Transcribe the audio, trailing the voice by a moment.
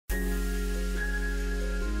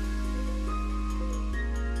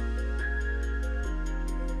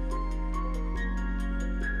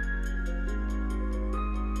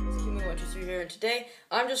Matthew here, and today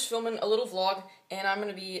I'm just filming a little vlog, and I'm going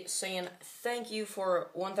to be saying thank you for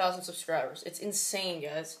 1,000 subscribers. It's insane,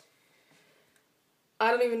 guys. I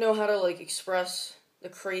don't even know how to, express the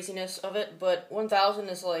craziness of it, but 1,000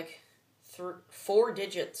 is, 4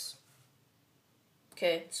 digits.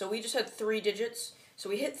 Okay, so we just had 3 digits, so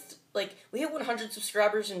we hit, we hit 100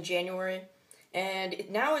 subscribers in January, and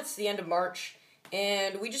now it's the end of March,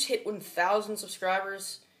 and we just hit 1,000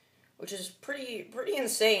 subscribers, which is pretty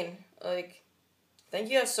insane. Thank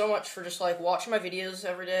you guys so much for just, watching my videos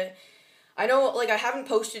every day. I know, I haven't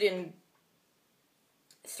posted in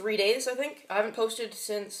 3 days, I think. I haven't posted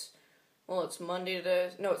since, well, it's Monday today.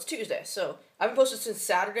 No, it's Tuesday, so I haven't posted since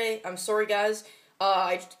Saturday. I'm sorry, guys.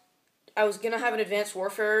 I was gonna have an Advanced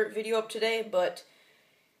Warfare video up today, but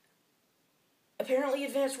apparently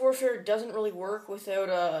Advanced Warfare doesn't really work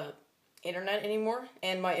without, internet anymore,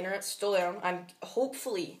 and my internet's still down. I'm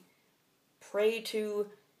hopefully... pray to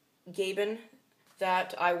Gaben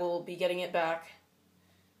that I will be getting it back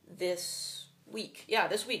this week. Yeah,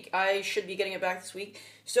 this week. I should be getting it back this week.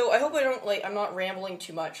 So I hope I don't, I'm not rambling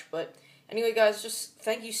too much. But anyway, guys, just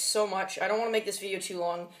thank you so much. I don't want to make this video too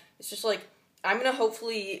long. It's just, I'm going to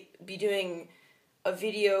hopefully be doing a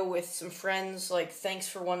video with some friends, thanks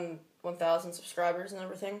for 1,000 subscribers and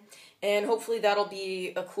everything. And hopefully that'll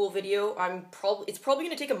be a cool video. It's probably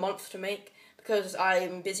going to take a month to make, because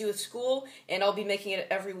I'm busy with school, and I'll be making it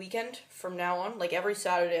every weekend from now on. Every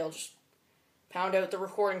Saturday, I'll just pound out the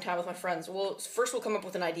recording time with my friends. Well, first we'll come up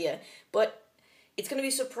with an idea, but it's going to be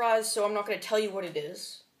a surprise, so I'm not going to tell you what it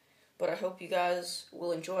is, but I hope you guys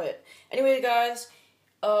will enjoy it. Anyway, guys,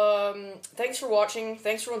 thanks for watching.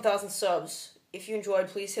 Thanks for 1,000 subs. If you enjoyed,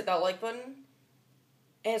 please hit that like button,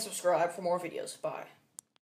 and subscribe for more videos. Bye.